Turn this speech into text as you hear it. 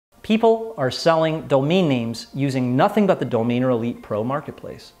People are selling domain names using nothing but the Domainer Elite Pro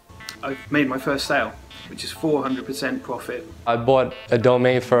Marketplace. I've made my first sale, which is 400% profit. I bought a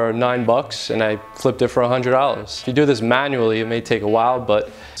domain for $9 and I flipped it for $100. If you do this manually, it may take a while,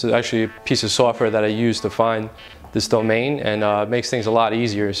 but it's actually a piece of software that I use to find this domain, and it makes things a lot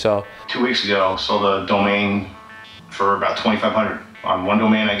easier. So 2 weeks ago, I sold a domain for about $2,500 on one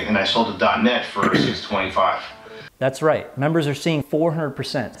domain, and I sold a .net for $625. That's right. Members are seeing 400%,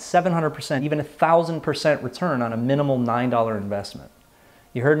 700%, even 1,000% return on a minimal $9 investment.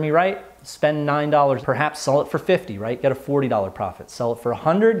 You heard me right? Spend $9, perhaps sell it for $50, right? Get a $40 profit. Sell it for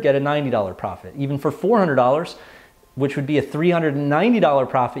 $100, get a $90 profit. Even for $400, which would be a $390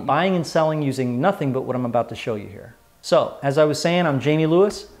 profit, buying and selling using nothing but what I'm about to show you here. So, as I was saying, I'm Jamie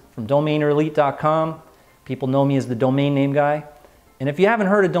Lewis from DomainerElite.com. People know me as the domain name guy. And if you haven't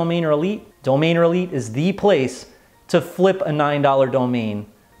heard of Domainer Elite is the place to flip a $9 domain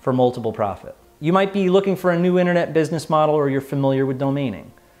for multiple profit. You might be looking for a new internet business model, or you're familiar with domaining.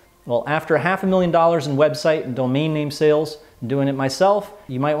 Well, after $500,000 in website and domain name sales, and doing it myself,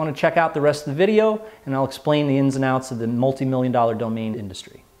 you might want to check out the rest of the video, and I'll explain the ins and outs of the multi-million-dollar domain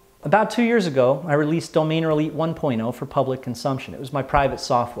industry. About 2 years ago, I released Domainer Elite 1.0 for public consumption. It was my private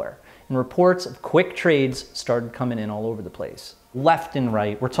software, and reports of quick trades started coming in all over the place. Left and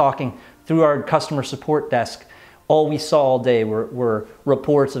right. We're talking through our customer support desk. All we saw all day were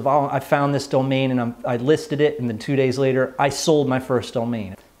reports of, oh, I found this domain and I listed it, and then 2 days later, I sold my first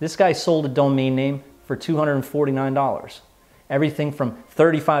domain. This guy sold a domain name for $249. Everything from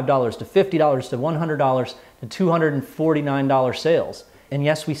 $35 to $50 to $100 to $249 sales. And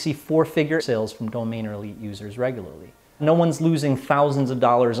yes, we see four-figure sales from Domainer Elite users regularly. No one's losing thousands of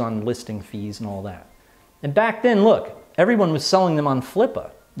dollars on listing fees and all that. And back then, look, everyone was selling them on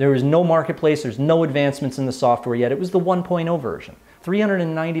Flippa. There was no marketplace, there's no advancements in the software yet. It was the 1.0 version.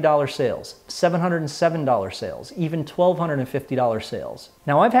 $390 sales, $707 sales, even $1,250 sales.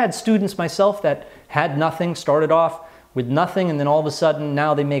 Now, I've had students myself that had nothing, started off with nothing, and then all of a sudden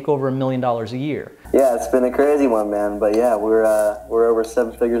now they make over $1 million a year. Yeah, it's been a crazy one, man. But yeah, we're over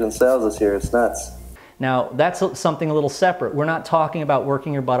 7 figures in sales this year. It's nuts. Now, that's something a little separate. We're not talking about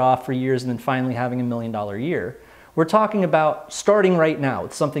working your butt off for years and then finally having $1 million a year. We're talking about starting right now.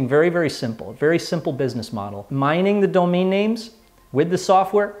 It's something very, very simple, a very simple business model. Mining the domain names with the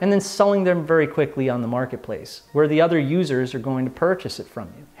software and then selling them very quickly on the marketplace where the other users are going to purchase it from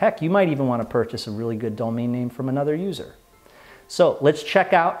you. Heck, you might even want to purchase a really good domain name from another user. So let's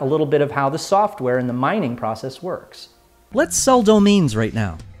check out a little bit of how the software and the mining process works. Let's sell domains right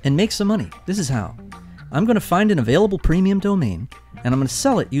now and make some money. This is how. I'm going to find an available premium domain and I'm going to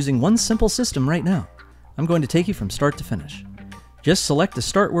sell it using one simple system right now. I'm going to take you from start to finish. Just select a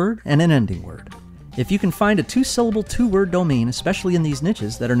start word and an ending word. If you can find a 2-syllable, 2-word domain, especially in these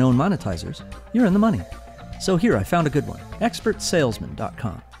niches that are known monetizers, you're in the money. So here, I found a good one,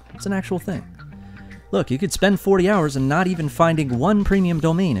 expertsalesman.com. It's an actual thing. Look, you could spend 40 hours and not even finding one premium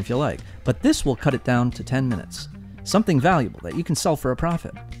domain if you like, but this will cut it down to 10 minutes. Something valuable that you can sell for a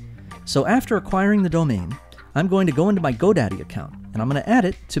profit. So after acquiring the domain, I'm going to go into my GoDaddy account and I'm going to add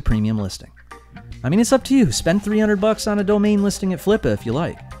it to premium listing. I mean, it's up to you. Spend $300 on a domain listing at Flippa if you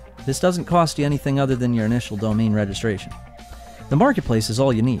like. This doesn't cost you anything other than your initial domain registration. The marketplace is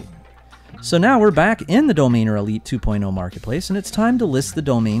all you need. So now we're back in the Domainer Elite 2.0 marketplace, and it's time to list the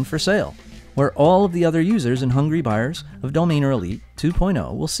domain for sale, where all of the other users and hungry buyers of Domainer Elite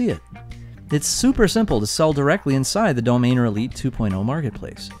 2.0 will see it. It's super simple to sell directly inside the Domainer Elite 2.0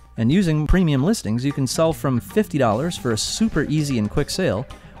 marketplace. And using premium listings, you can sell from $50 for a super easy and quick sale,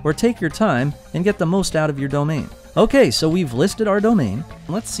 or take your time and get the most out of your domain. Okay, so we've listed our domain.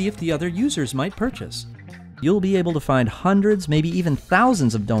 Let's see if the other users might purchase. You'll be able to find hundreds, maybe even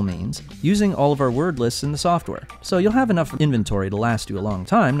thousands of domains using all of our word lists in the software. So you'll have enough inventory to last you a long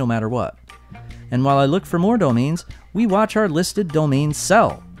time, no matter what. And while I look for more domains, we watch our listed domains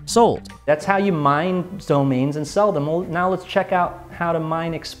sold. That's how you mine domains and sell them. Well, now let's check out how to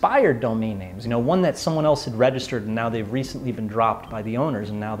mine expired domain names. You know, one that someone else had registered and now they've recently been dropped by the owners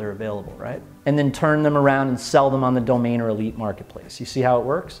and now they're available, right? And then turn them around and sell them on the Domainer Elite marketplace. You see how it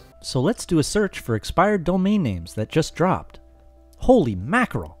works? So let's do a search for expired domain names that just dropped. Holy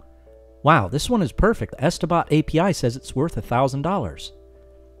mackerel! Wow, this one is perfect. Estabot API says it's worth $1,000.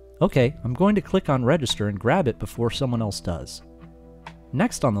 Okay, I'm going to click on register and grab it before someone else does.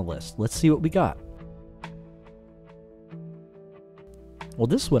 Next on the list, let's see what we got. Well,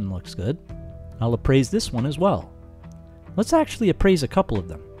 this one looks good. I'll appraise this one as well. Let's actually appraise a couple of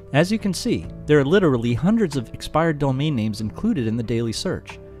them. As you can see, there are literally hundreds of expired domain names included in the daily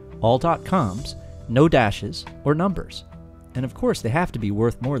search. All .coms, no dashes, or numbers. And of course, they have to be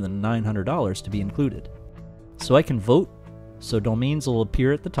worth more than $900 to be included. So I can vote, so domains will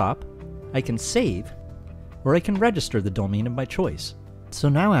appear at the top, I can save, or I can register the domain of my choice. So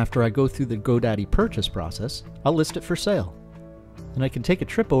now after I go through the GoDaddy purchase process, I'll list it for sale. And I can take a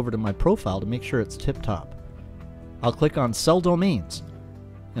trip over to my profile to make sure it's tip-top. I'll click on Sell Domains,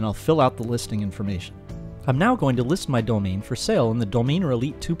 and I'll fill out the listing information. I'm now going to list my domain for sale in the Domainer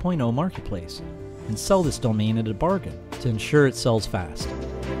Elite 2.0 marketplace, and sell this domain at a bargain to ensure it sells fast.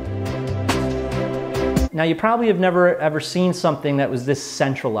 Now you probably have never ever seen something that was this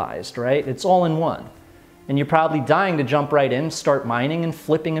centralized, right? It's all in one. And you're probably dying to jump right in, start mining and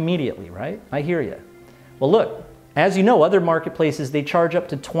flipping immediately, right? I hear you. Well look, as you know, other marketplaces, they charge up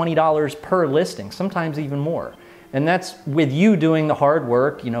to $20 per listing, sometimes even more. And that's with you doing the hard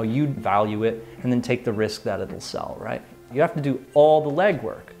work, you value it and then take the risk that it'll sell, right? You have to do all the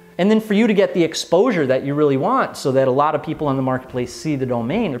legwork. And then for you to get the exposure that you really want so that a lot of people on the marketplace see the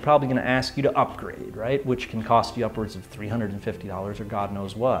domain, they're probably going to ask you to upgrade, right? Which can cost you upwards of $350 or God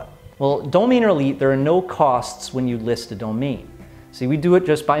knows what. Well, Domainer Elite, there are no costs when you list a domain. See, we do it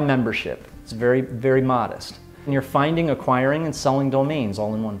just by membership. It's very, very modest. And you're finding, acquiring, and selling domains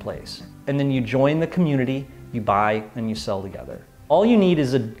all in one place. And then you join the community, you buy, and you sell together. All you need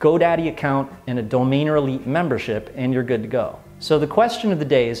is a GoDaddy account and a Domainer Elite membership, and you're good to go. So the question of the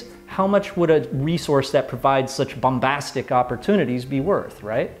day is, how much would a resource that provides such bombastic opportunities be worth,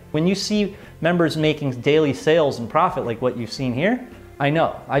 right? When you see members making daily sales and profit like what you've seen here, I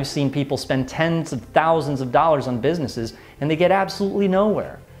know. I've seen people spend tens of thousands of dollars on businesses and they get absolutely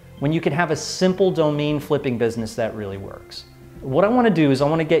nowhere when you can have a simple domain flipping business that really works. What I want to do is I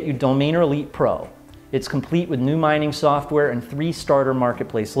want to get you Domainer Elite Pro. It's complete with new mining software and 3 starter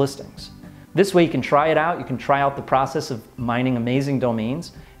marketplace listings. This way you can try it out, you can try out the process of mining amazing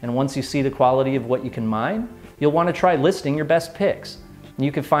domains, and once you see the quality of what you can mine, you'll want to try listing your best picks.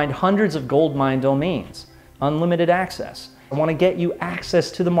 You can find hundreds of gold mine domains, unlimited access. I want to get you access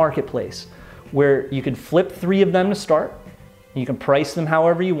to the marketplace where you can flip 3 of them to start, you can price them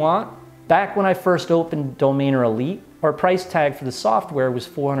however you want. Back when I first opened Domainer Elite, our price tag for the software was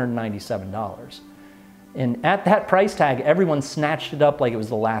 $497. And at that price tag, everyone snatched it up like it was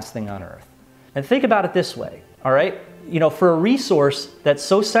the last thing on earth. And think about it this way, all right? For a resource that's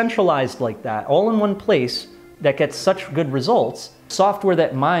so centralized like that, all in one place, that gets such good results, software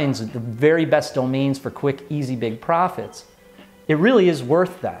that mines the very best domains for quick, easy, big profits, it really is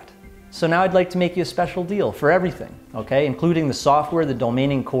worth that. So now I'd like to make you a special deal for everything, okay? Including the software, the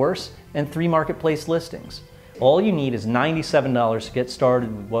domaining course, and 3 marketplace listings. All you need is $97 to get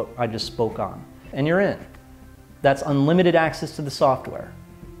started with what I just spoke on, and you're in. That's unlimited access to the software,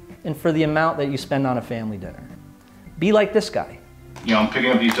 and for the amount that you spend on a family dinner. Be like this guy. I'm picking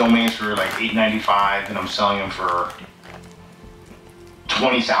up these domains for like $8.95 and I'm selling them for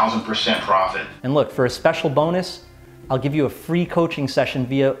 20,000% profit. And look, for a special bonus, I'll give you a free coaching session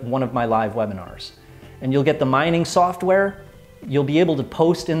via one of my live webinars. And you'll get the mining software, you'll be able to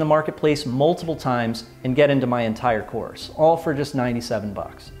post in the marketplace multiple times and get into my entire course, all for just 97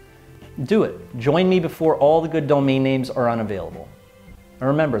 bucks. Do it. Join me before all the good domain names are unavailable. And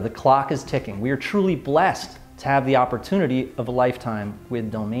remember, the clock is ticking. We are truly blessed to have the opportunity of a lifetime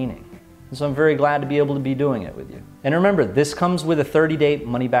with domaining. And so I'm very glad to be able to be doing it with you. And remember, this comes with a 30-day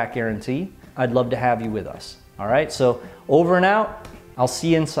money-back guarantee. I'd love to have you with us. All right, so over and out. I'll see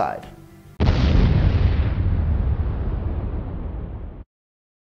you inside.